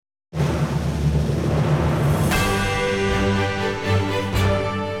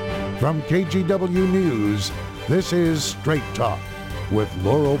From KGW News, this is Straight Talk with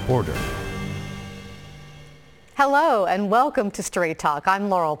Laurel Porter. Hello and welcome to Straight Talk. I'm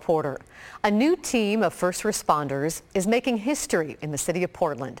Laurel Porter. A new team of first responders is making history in the city of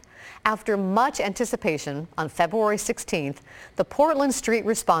Portland. After much anticipation, on February 16th, the Portland Street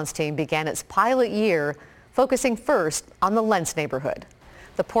Response Team began its pilot year, focusing first on the Lentz neighborhood.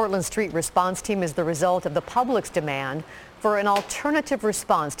 The Portland Street Response Team is the result of the public's demand for an alternative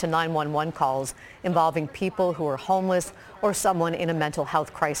response to 911 calls involving people who are homeless or someone in a mental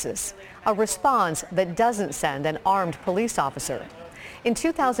health crisis. A response that doesn't send an armed police officer. In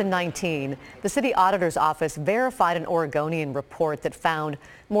 2019, the city auditor's office verified an Oregonian report that found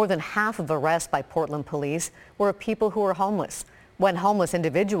more than half of arrests by Portland police were of people who are homeless, when homeless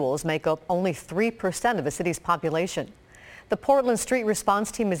individuals make up only 3% of the city's population. The Portland Street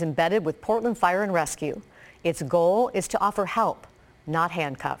Response Team is embedded with Portland Fire and Rescue. Its goal is to offer help, not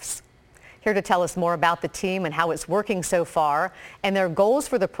handcuffs. Here to tell us more about the team and how it's working so far and their goals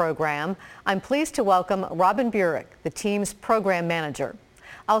for the program, I'm pleased to welcome Robin Burek, the team's program manager.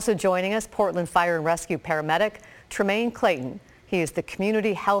 Also joining us, Portland Fire and Rescue paramedic Tremaine Clayton. He is the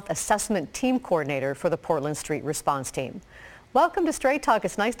Community Health Assessment Team Coordinator for the Portland Street Response Team. Welcome to Straight Talk.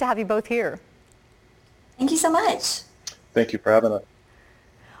 It's nice to have you both here. Thank you so much. Thank you for having us.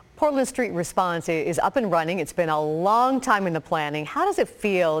 Portland Street Response is up and running. It's been a long time in the planning. How does it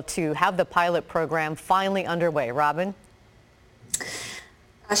feel to have the pilot program finally underway? Robin?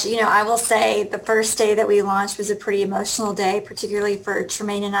 Gosh, I will say the first day that we launched was a pretty emotional day, particularly for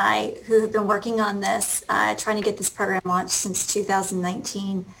Tremaine and I, who have been working on this, trying to get this program launched since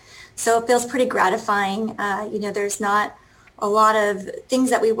 2019. So it feels pretty gratifying. There's not a lot of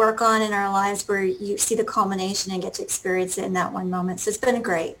things that we work on in our lives where you see the culmination and get to experience it in that one moment. So it's been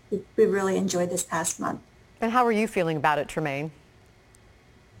great. We really enjoyed this past month. And how are you feeling about it, Tremaine?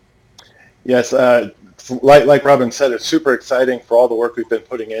 Yes, like Robin said, it's super exciting for all the work we've been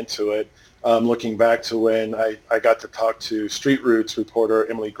putting into it. Looking back to when I got to talk to Street Roots reporter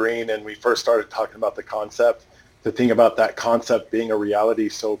Emily Green, and we first started talking about the concept, to think about that concept being a reality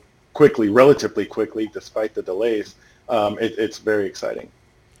so quickly, relatively quickly, despite the delays. It's very exciting.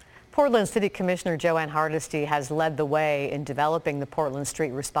 Portland City Commissioner Joanne Hardesty has led the way in developing the Portland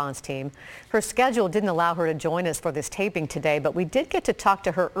Street Response Team. Her schedule didn't allow her to join us for this taping today, but we did get to talk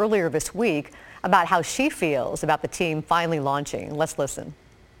to her earlier this week about how she feels about the team finally launching. Let's listen.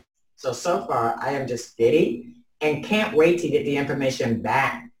 So far, I am just giddy and can't wait to get the information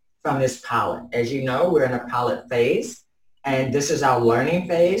back from this pilot. As you know, we're in a pilot phase, and this is our learning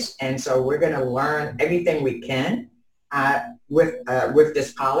phase, and so we're going to learn everything we can with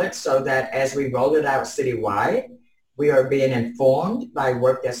this pilot, so that as we roll it out citywide, we are being informed by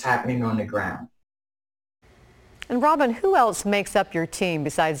work that's happening on the ground. And Robin, who else makes up your team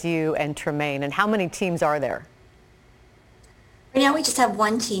besides you and Tremaine, and how many teams are there? Right now we just have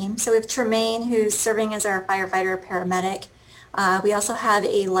one team. So we have Tremaine, who's serving as our firefighter paramedic. We also have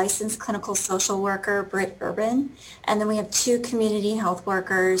a licensed clinical social worker, Britt Urban, and then we have two community health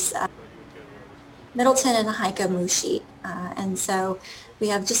workers, Middleton and Heike Mushi. And so we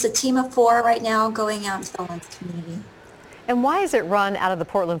have just a team of 4 right now going out into the Lentz community. And why is it run out of the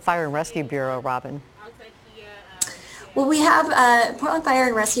Portland Fire and Rescue Bureau, Robin? Well, we have, Portland Fire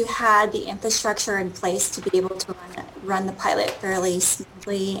and Rescue had the infrastructure in place to be able to run the pilot fairly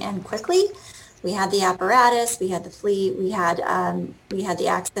smoothly and quickly. We had the apparatus, we had the fleet, we had the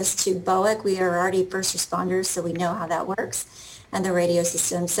access to BOIC. We are already first responders, so we know how that works, and the radio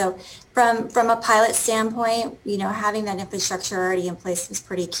system. So from a pilot standpoint, having that infrastructure already in place was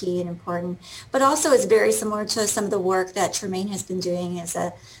pretty key and important. But also it's very similar to some of the work that Tremaine has been doing as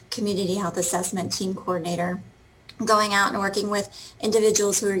a community health assessment team coordinator, going out and working with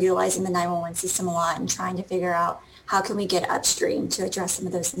individuals who are utilizing the 911 system a lot and trying to figure out how can we get upstream to address some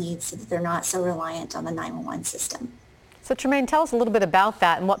of those needs so that they're not so reliant on the 911 system. So Tremaine, tell us a little bit about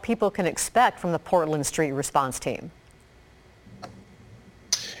that and what people can expect from the Portland Street Response Team.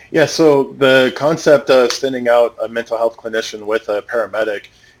 Yeah, so the concept of sending out a mental health clinician with a paramedic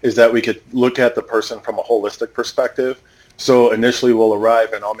is that we could look at the person from a holistic perspective. So initially we'll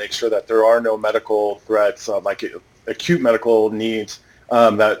arrive and I'll make sure that there are no medical threats, like acute medical needs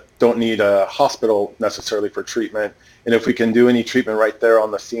that don't need a hospital necessarily for treatment. And if we can do any treatment right there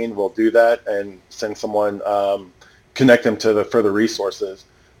on the scene, we'll do that and send someone, connect them to the further resources.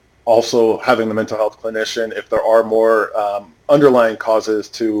 Also having the mental health clinician, if there are more underlying causes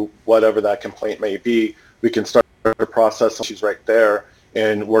to whatever that complaint may be, we can start the process. She's right there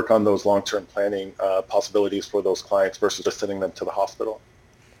and work on those long-term planning possibilities for those clients versus just sending them to the hospital.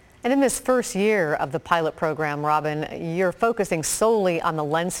 And in this first year of the pilot program, Robin, you're focusing solely on the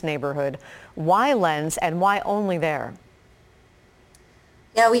Lents neighborhood. Why Lents and why only there?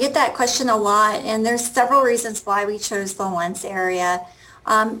 Yeah, we get that question a lot, and there's several reasons why we chose the Lents area.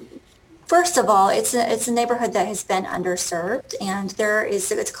 First of all, it's a neighborhood that has been underserved, and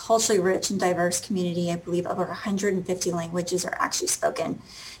it's a culturally rich and diverse community. I believe over 150 languages are actually spoken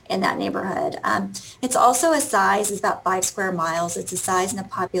in that neighborhood. It's also a size, it's about 5 square miles. It's a size and a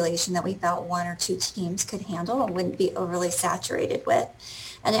population that we felt 1 or 2 teams could handle and wouldn't be overly saturated with.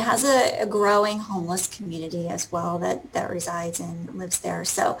 And it has a growing homeless community as well that resides and lives there.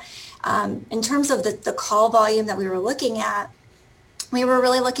 So in terms of the call volume that we were looking at, we were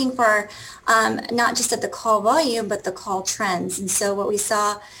really looking for not just at the call volume, but the call trends. And so what we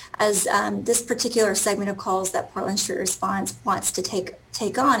saw as this particular segment of calls that Portland Street Response wants to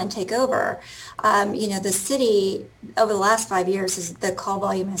take on and take over, the city over the last 5 years, the call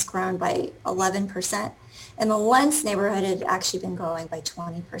volume has grown by 11%. In the Lents neighborhood, it had actually been growing by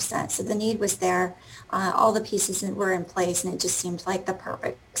 20%. So the need was there. All the pieces were in place, and it just seemed like the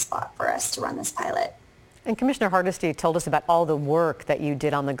perfect spot for us to run this pilot. And Commissioner Hardesty told us about all the work that you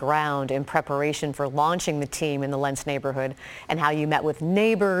did on the ground in preparation for launching the team in the Lents neighborhood, and how you met with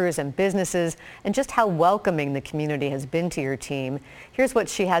neighbors and businesses, and just how welcoming the community has been to your team. Here's what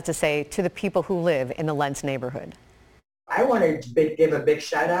she has to say to the people who live in the Lents neighborhood. I want to give a big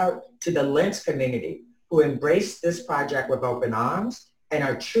shout out to the Lents community, who embraced this project with open arms and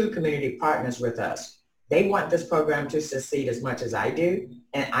are true community partners with us. They want this program to succeed as much as I do,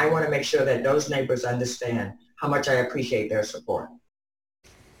 and I want to make sure that those neighbors understand how much I appreciate their support.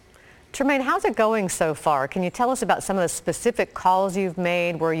 Tremaine, how's it going so far? Can you tell us about some of the specific calls you've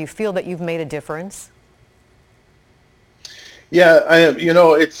made where you feel that you've made a difference? Yeah,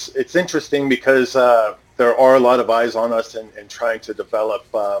 it's interesting because there are a lot of eyes on us and trying to develop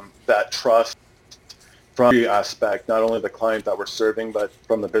that trust from the aspect, not only the client that we're serving, but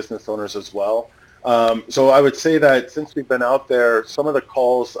from the business owners as well. So I would say that since we've been out there, some of the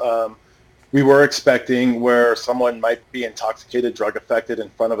calls we were expecting where someone might be intoxicated, drug affected in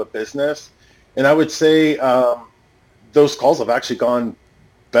front of a business. And I would say those calls have actually gone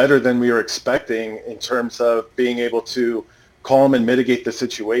better than we were expecting in terms of being able to calm and mitigate the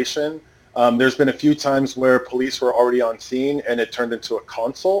situation. There's been a few times where police were already on scene and it turned into a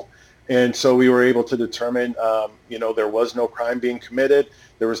consult. And so we were able to determine, there was no crime being committed.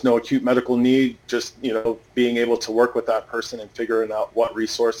 There was no acute medical need, just, being able to work with that person and figuring out what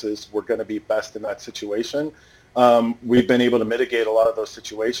resources were going to be best in that situation. We've been able to mitigate a lot of those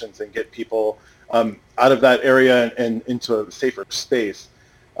situations and get people out of that area and into a safer space.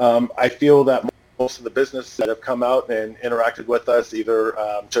 I feel that most of the businesses that have come out and interacted with us, either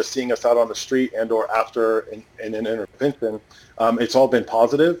just seeing us out on the street and or after an intervention, it's all been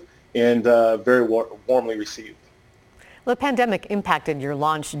positive and very warmly received. Well, the pandemic impacted your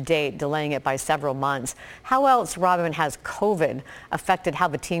launch date, delaying it by several months. How else, Robin, has COVID affected how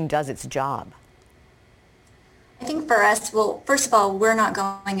the team does its job? I think for us, well, first of all, we're not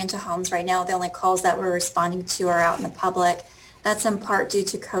going into homes right now. The only calls that we're responding to are out in the public. That's in part due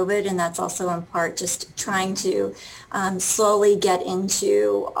to COVID, and that's also in part just trying to slowly get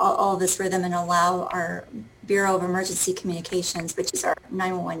into all this rhythm and allow our Bureau of Emergency Communications, which is our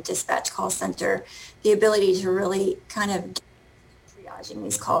 911 dispatch call center, the ability to really kind of triaging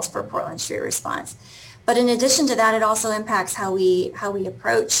these calls for Portland Street Response. But in addition to that, it also impacts how we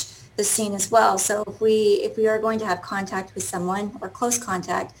approach the scene as well. So if we are going to have contact with someone or close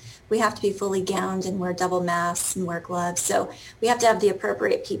contact, we have to be fully gowned and wear double masks and wear gloves. So we have to have the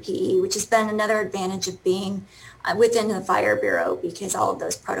appropriate PPE, which has been another advantage of being within the Fire Bureau, because all of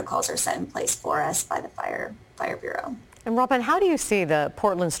those protocols are set in place for us by the Fire Bureau. And Robin, how do you see the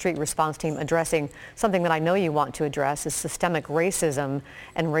Portland Street Response Team addressing something that I know you want to address, is systemic racism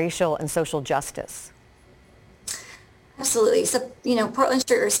and racial and social justice? Absolutely. So, Portland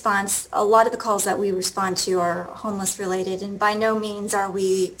Street Response, a lot of the calls that we respond to are homeless related, and by no means are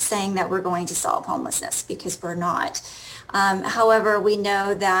we saying that we're going to solve homelessness, because we're not. However, we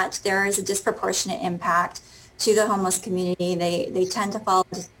know that there is a disproportionate impact to the homeless community. They tend to fall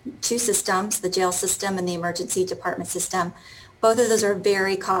into two systems, the jail system and the emergency department system. Both of those are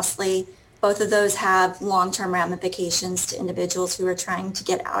very costly. Both of those have long-term ramifications to individuals who are trying to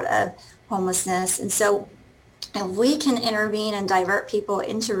get out of homelessness. And so if we can intervene and divert people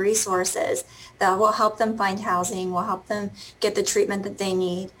into resources that will help them find housing, will help them get the treatment that they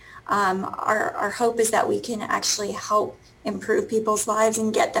need, our hope is that we can actually help improve people's lives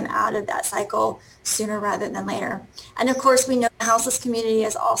and get them out of that cycle sooner rather than later. And of course, we know the houseless community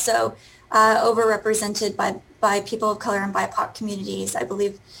is also overrepresented by people of color and BIPOC communities. I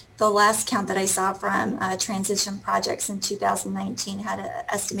believe the last count that I saw from transition projects in 2019 had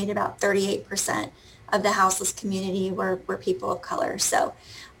estimated about 38% of the houseless community were people of color. So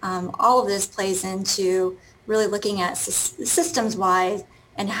all of this plays into really looking at systems-wise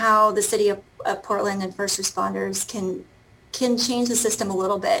and how the city of Portland and first responders can change the system a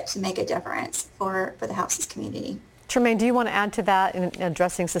little bit to make a difference for the houseless community. Tremaine, do you want to add to that in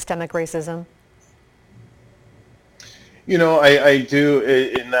addressing systemic racism? You know, I do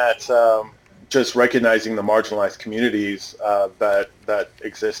in that just recognizing the marginalized communities that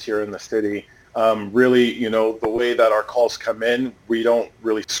exist here in the city. Really, you know, the way that our calls come in, we don't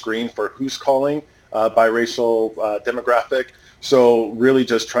really screen for who's calling by racial demographic. So really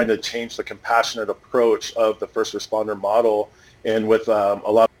just trying to change the compassionate approach of the first responder model, and with a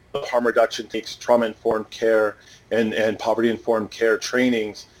lot of harm reduction techniques, trauma-informed care, and poverty-informed care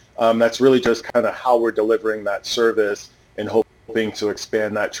trainings. That's really just kind of how we're delivering that service and hoping to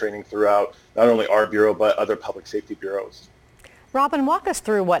expand that training throughout not only our bureau, but other public safety bureaus. Robin, walk us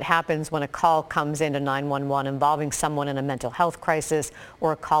through what happens when a call comes into 911 involving someone in a mental health crisis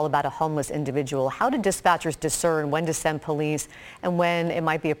or a call about a homeless individual. How do dispatchers discern when to send police and when it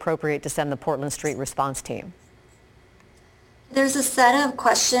might be appropriate to send the Portland Street Response Team? There's a set of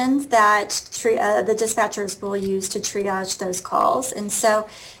questions that the dispatchers will use to triage those calls. And so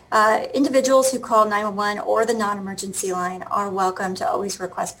individuals who call 911 or the non-emergency line are welcome to always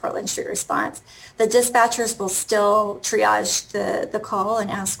request Portland Street Response. The dispatchers will still triage the call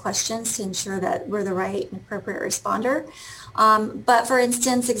and ask questions to ensure that we're the right and appropriate responder. But for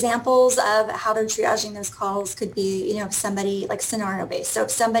instance, examples of how they're triaging those calls could be, you know, somebody like scenario based. So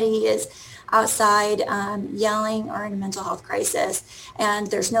if somebody is outside yelling or in a mental health crisis and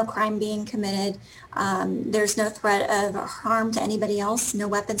there's no crime being committed, there's no threat of harm to anybody else, no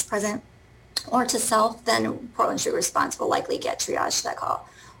weapons present or to self, then Portland Street Response will likely get triaged to that call.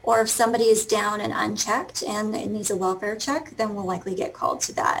 Or if somebody is down and unchecked and it needs a welfare check, then we'll likely get called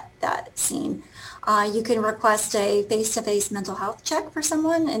to that scene. You can request a face-to-face mental health check for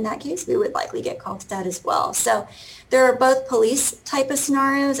someone. In that case, we would likely get called to that as well. So there are both police type of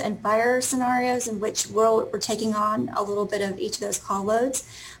scenarios and fire scenarios in which we're taking on a little bit of each of those call loads.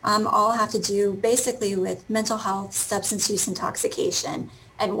 All have to do basically with mental health, substance use, intoxication,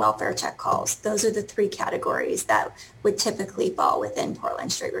 and welfare check calls. Those are the three categories that would typically fall within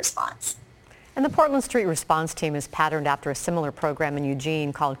Portland Street Response. And the Portland Street Response Team is patterned after a similar program in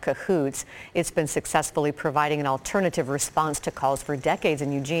Eugene called Cahoots. It's been successfully providing an alternative response to calls for decades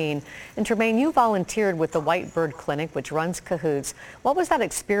in Eugene. And Tremaine, you volunteered with the White Bird Clinic, which runs Cahoots. What was that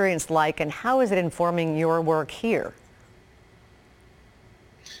experience like, and how is it informing your work here?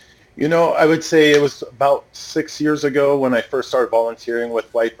 You know, I would say it was about 6 years ago when I first started volunteering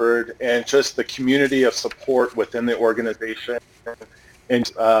with White Bird, and just the community of support within the organization and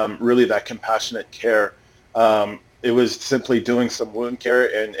really that compassionate care. It was simply doing some wound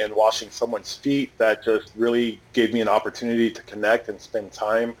care and washing someone's feet that just really gave me an opportunity to connect and spend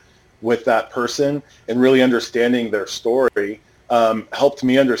time with that person, and really understanding their story helped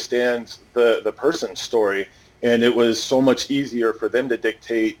me understand the person's story. And it was so much easier for them to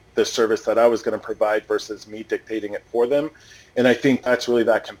dictate the service that I was going to provide versus me dictating it for them. And I think that's really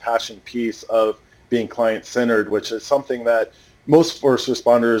that compassion piece of being client-centered, which is something that most first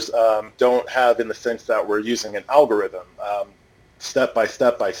responders don't have, in the sense that we're using an algorithm. Step by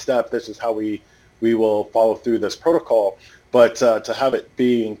step by step, this is how we will follow through this protocol. But to have it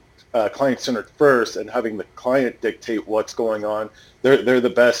being client-centered first and having the client dictate what's going on, they're the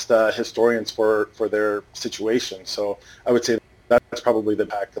best historians for their situation. So I would say that's probably the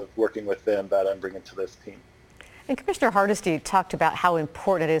impact of working with them that I'm bringing to this team. And Commissioner Hardesty talked about how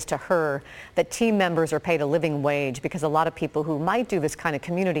important it is to her that team members are paid a living wage, because a lot of people who might do this kind of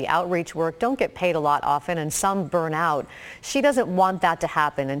community outreach work don't get paid a lot often, and some burn out. She doesn't want that to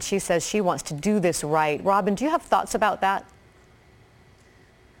happen, and she says she wants to do this right. Robin, do you have thoughts about that?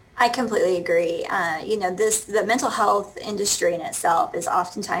 I completely agree. You know, the mental health industry in itself is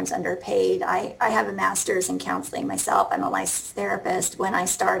oftentimes underpaid. I have a master's in counseling myself. I'm a licensed therapist. When I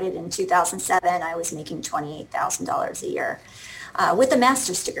started in 2007, I was making $28,000 a year with a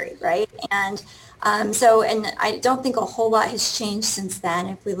master's degree, right? And and I don't think a whole lot has changed since then.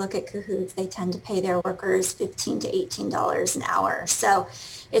 If we look at Cahoots, they tend to pay their workers $15 to $18 an hour. So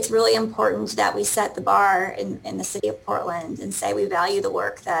it's really important that we set the bar in the city of Portland and say we value the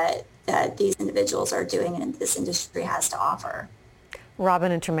work that these individuals are doing and this industry has to offer.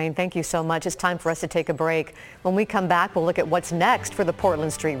 Robin and Tremaine, thank you so much. It's time for us to take a break. When we come back, we'll look at what's next for the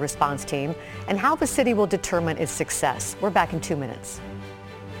Portland Street Response Team and how the city will determine its success. We're back in 2 minutes.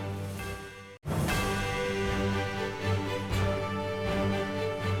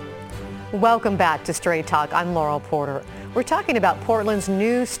 Welcome back to Straight Talk. I'm Laurel Porter. We're talking about Portland's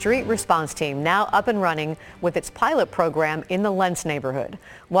new street response team, now up and running with its pilot program in the Lentz neighborhood.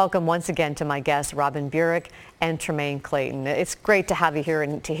 Welcome once again to my guests, Robin Burek and Tremaine Clayton. It's great to have you here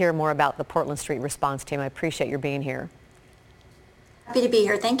and to hear more about the Portland Street Response Team. I appreciate your being here. Happy to be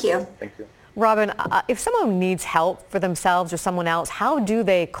here. Thank you. Thank you. Robin, if someone needs help for themselves or someone else, how do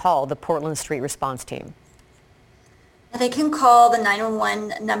they call the Portland Street Response Team? They can call the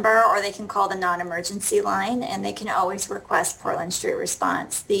 911 number or they can call the non-emergency line, and they can always request Portland Street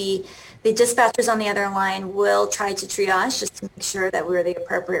Response. The dispatchers on the other line will try to triage just to make sure that we're the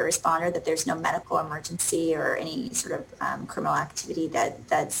appropriate responder, that there's no medical emergency or any sort of criminal activity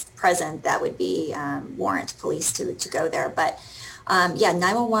that's present that would be warrant police to go there. But yeah,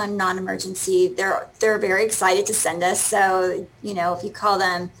 911 non-emergency, they're very excited to send us. So, you know, if you call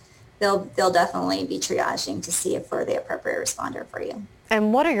them, they'll definitely be triaging to see if we're the appropriate responder for you.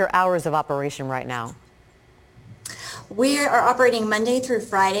 And what are your hours of operation right now? We are operating Monday through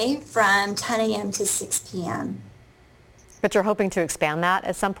Friday from 10 a.m. to 6 p.m. But you're hoping to expand that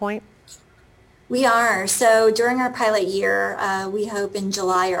at some point? We are. So during our pilot year, we hope in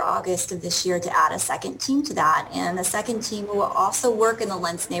July or August of this year to add a second team to that. And the second team will also work in the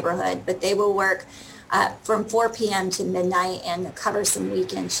Lentz neighborhood, but they will work from 4 p.m. to midnight and cover some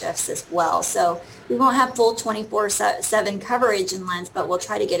weekend shifts as well. So we won't have full 24/7 coverage in Lentz, but we'll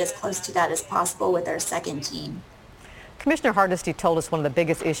try to get as close to that as possible with our second team. Commissioner Hardesty told us one of the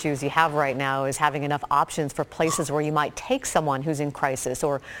biggest issues you have right now is having enough options for places where you might take someone who's in crisis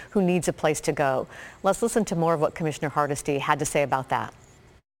or who needs a place to go. Let's listen to more of what Commissioner Hardesty had to say about that.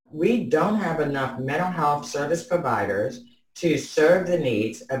 We don't have enough mental health service providers to serve the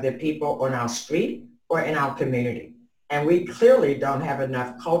needs of the people on our street or in our community. And we clearly don't have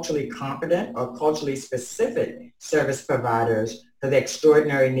enough culturally competent or culturally specific service providers for the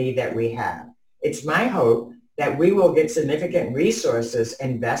extraordinary need that we have. It's my hope that we will get significant resources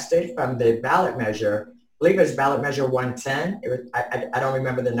invested from the ballot measure. I believe it's ballot measure 110. I don't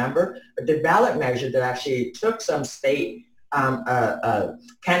remember the number, but the ballot measure that actually took some state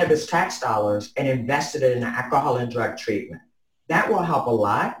cannabis tax dollars and invested it in alcohol and drug treatment. That will help a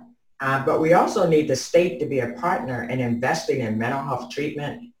lot. But we also need the state to be a partner in investing in mental health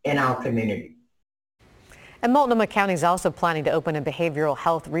treatment in our community. And Multnomah County is also planning to open a behavioral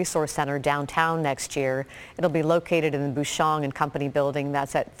health resource center downtown next year. It'll be located in the Bouchon and Company building.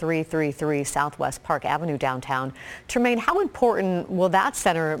 That's at 333 Southwest Park Avenue downtown. Tremaine, how important will that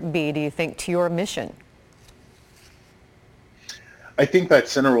center be, do you think, to your mission? I think that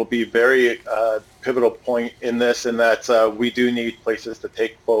center will be very pivotal point in this, in that we do need places to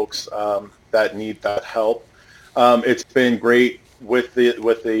take folks that need that help. It's been great with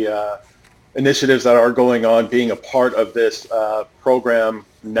the initiatives that are going on, being a part of this program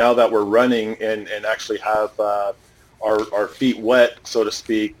now that we're running and actually have our feet wet, so to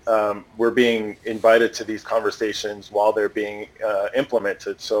speak. We're being invited to these conversations while they're being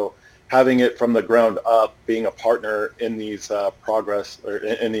implemented. So having it from the ground up, being a partner in these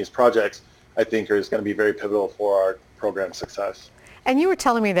in these projects, I think is going to be very pivotal for our program success. And you were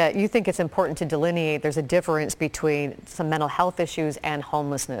telling me that you think it's important to delineate there's a difference between some mental health issues and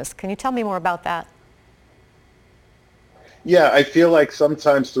homelessness. Can you tell me more about that? Yeah, I feel like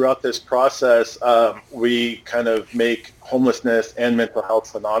sometimes throughout this process, we kind of make homelessness and mental health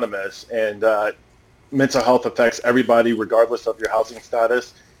synonymous, and mental health affects everybody regardless of your housing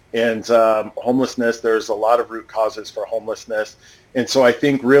status. And homelessness, there's a lot of root causes for homelessness. And so I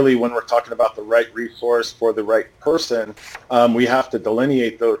think really when we're talking about the right resource for the right person, we have to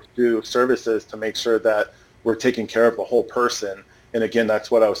delineate those two services to make sure that we're taking care of the whole person. And again, that's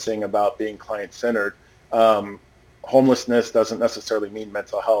what I was saying about being client-centered. Homelessness doesn't necessarily mean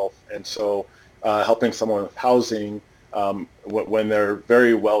mental health. And so helping someone with housing, when they're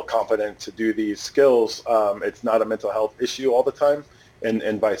very well competent to do these skills, it's not a mental health issue all the time,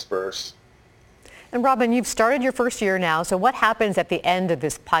 and vice versa. And Robin, you've started your first year now, so what happens at the end of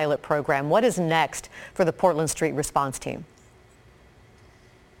this pilot program? What is next for the Portland Street Response Team?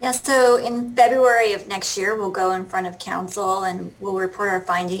 Yeah, so in February of next year, we'll go in front of council and we'll report our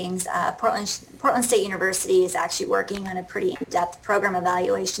findings. Portland State University is actually working on a pretty in-depth program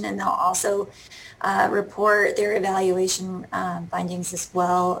evaluation, and they'll also report their evaluation findings as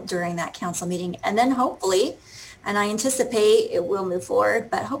well during that council meeting. And then hopefully, and I anticipate it will move forward,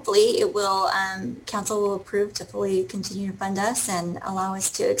 but hopefully it will, council will approve to fully continue to fund us and allow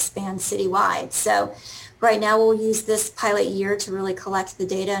us to expand citywide. So right now we'll use this pilot year to really collect the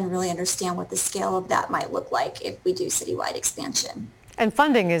data and really understand what the scale of that might look like if we do citywide expansion. And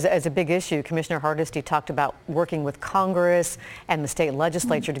funding is a big issue. Commissioner Hardesty talked about working with Congress and the state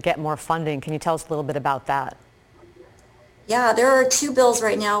legislature to get more funding. Can you tell us a little bit about that? Yeah, there are two bills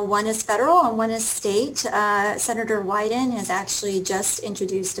right now. One is federal and one is state. Senator Wyden has actually just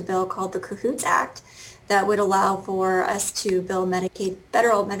introduced a bill called the Cahoots Act that would allow for us to bill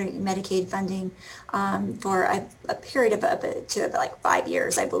federal Medicaid funding for a period of up to like 5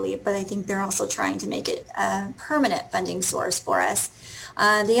 years, I believe. But I think they're also trying to make it a permanent funding source for us.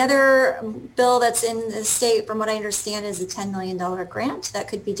 The other bill that's in the state, from what I understand, is a $10 million grant that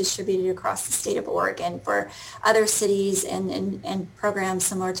could be distributed across the state of Oregon for other cities and programs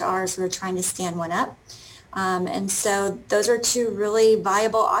similar to ours who are trying to stand one up. And so those are two really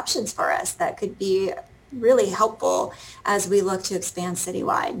viable options for us that could be really helpful as we look to expand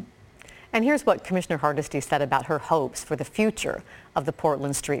citywide. And here's what Commissioner Hardesty said about her hopes for the future of the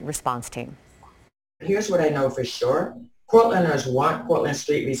Portland Street Response Team. Here's what I know for sure. Portlanders want Portland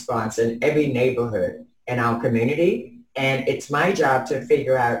Street Response in every neighborhood in our community. And it's my job to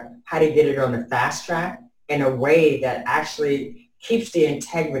figure out how to get it on the fast track in a way that actually keeps the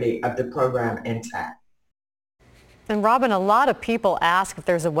integrity of the program intact. And Robin, a lot of people ask if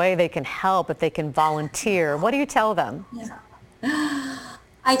there's a way they can help, if they can volunteer. What do you tell them? Yeah.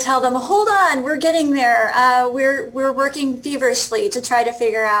 I tell them, hold on, we're getting there. We're working feverishly to try to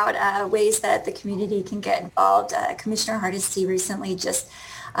figure out ways that the community can get involved. Commissioner Hardesty recently just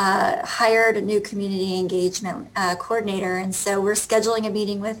hired a new community engagement coordinator, and so we're scheduling a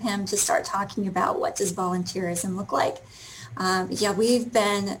meeting with him to start talking about what does volunteerism look like. Yeah, we've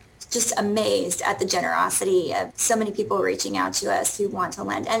been just amazed at the generosity of so many people reaching out to us who want to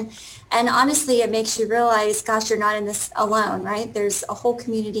lend. And honestly, it makes you realize, gosh, you're not in this alone, right? There's a whole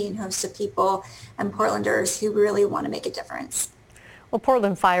community and host of people and Portlanders who really want to make a difference. Well,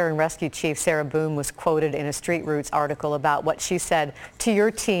 Portland Fire and Rescue Chief Sarah Boom was quoted in a Street Roots article about what she said to your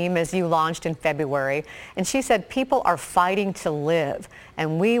team as you launched in February. And she said, people are fighting to live,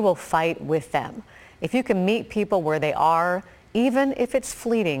 and we will fight with them. If you can meet people where they are, even if it's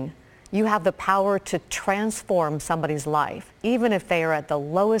fleeting, you have the power to transform somebody's life. Even if they are at the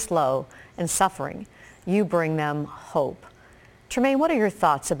lowest low and suffering, you bring them hope. Tremaine, what are your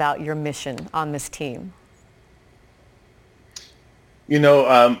thoughts about your mission on this team? You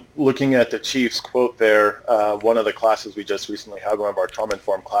know, looking at the Chief's quote there, one of the classes we just recently had, one of our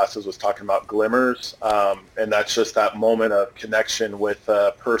trauma-informed classes, was talking about glimmers, and that's just that moment of connection with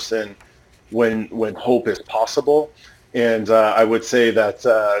a person when hope is possible. And I would say that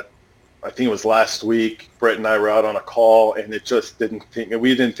I think it was last week, Britt and I were out on a call, and we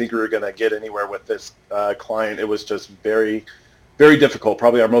didn't think we were going to get anywhere with this client. It was just very, very difficult,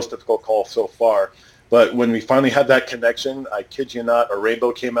 probably our most difficult call so far. But when we finally had that connection, I kid you not, a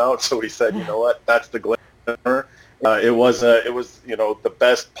rainbow came out. So we said, you know what, that's the glimmer. It was the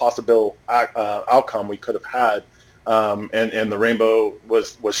best possible outcome we could have had, and the rainbow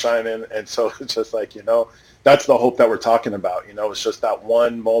was shining. And so it's just like, that's the hope that we're talking about. It's just that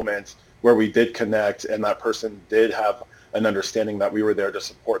one moment where we did connect and that person did have an understanding that we were there to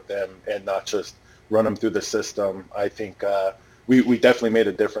support them and not just run them through the system. I think we definitely made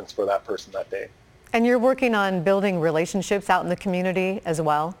a difference for that person that day. And you're working on building relationships out in the community as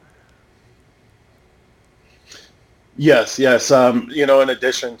well? Yes. In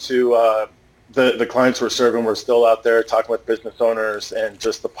addition to the clients we're serving, we're still out there talking with business owners and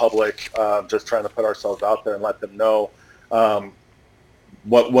just the public, just trying to put ourselves out there and let them know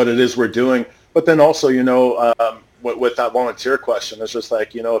what it is we're doing. But then also, with that volunteer question, it's just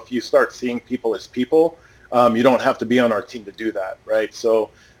like, if you start seeing people as people, you don't have to be on our team to do that, right? So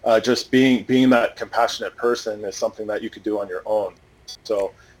just being that compassionate person is something that you could do on your own.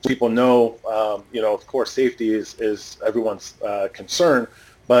 So people know, of course, safety is everyone's concern,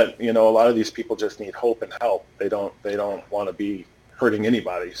 but a lot of these people just need hope and help. They don't want to be hurting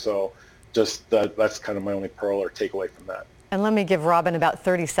anybody. So just that's kind of my only pearl or takeaway from that. And let me give Robin about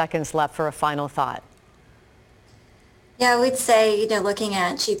 30 seconds left for a final thought. Yeah, I would say, looking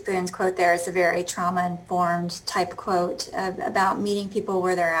at Chief Boone's quote there, it's a very trauma-informed type quote about meeting people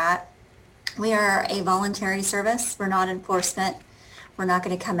where they're at. We are a voluntary service. We're not enforcement. We're not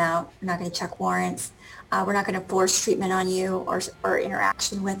going to come out. We're not going to check warrants. We're not going to force treatment on you or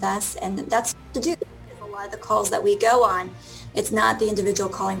interaction with us. And that's what to do. A lot of the calls that we go on, it's not the individual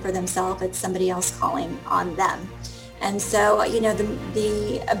calling for themselves. It's somebody else calling on them. And so,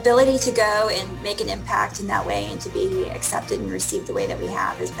 the ability to go and make an impact in that way and to be accepted and received the way that we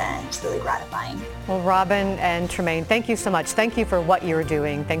have has been truly gratifying. Well, Robin and Tremaine, thank you so much. Thank you for what you're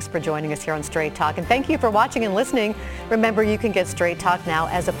doing. Thanks for joining us here on Straight Talk. And thank you for watching and listening. Remember, you can get Straight Talk now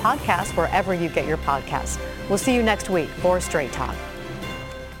as a podcast wherever you get your podcasts. We'll see you next week for Straight Talk.